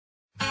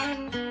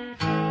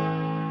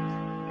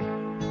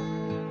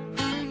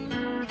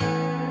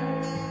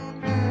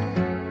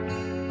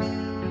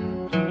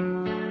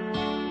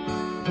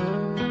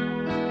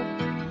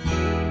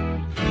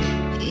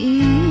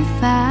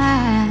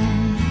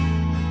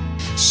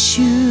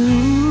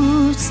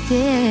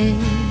stay,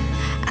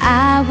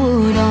 I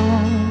would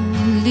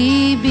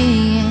only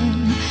be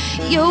in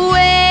your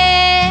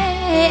way.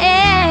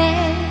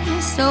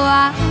 So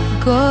I'll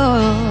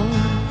go,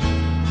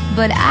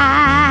 but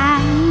I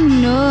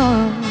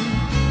know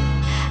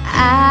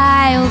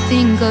I'll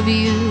think of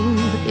you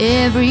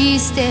every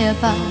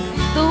step of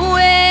the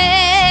way.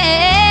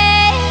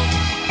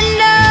 And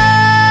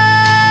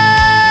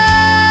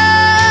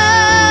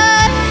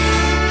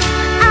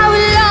I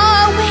will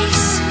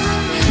always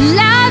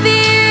love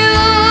you.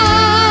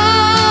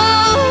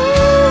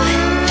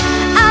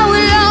 I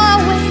will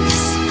always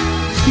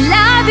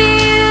love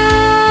you.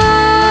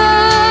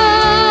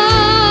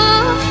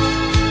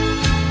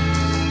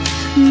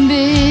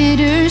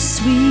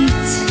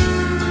 Bittersweet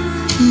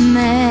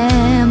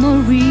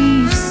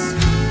memories,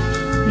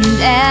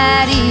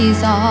 that is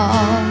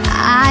all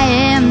I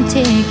am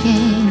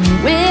taking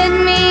with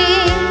me.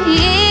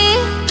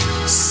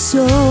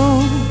 So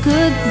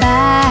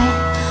goodbye,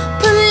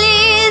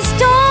 please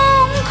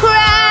don't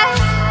cry.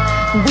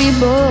 We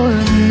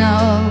both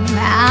know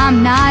I'm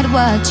not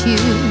what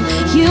you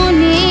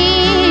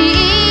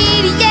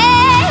need.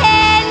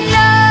 Yeah,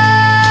 no,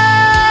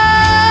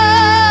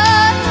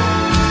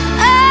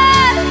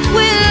 I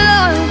will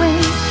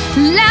always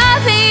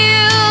love you.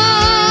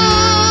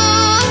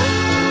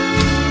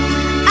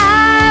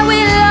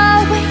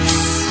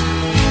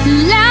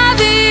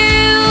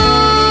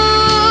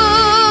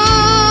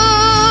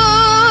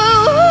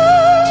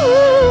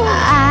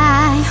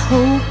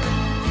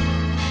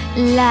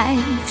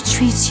 Life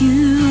treats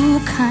you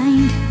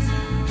kind,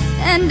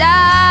 and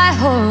I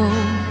hope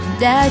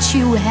that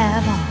you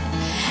have all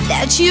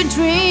that you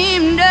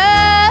dreamed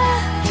of.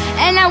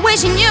 And I'm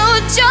wishing you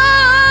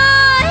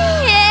joy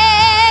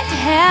and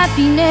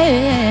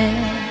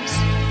happiness,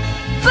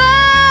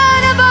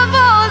 but above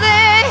all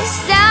this,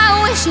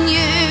 I'm wishing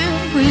you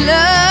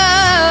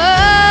love.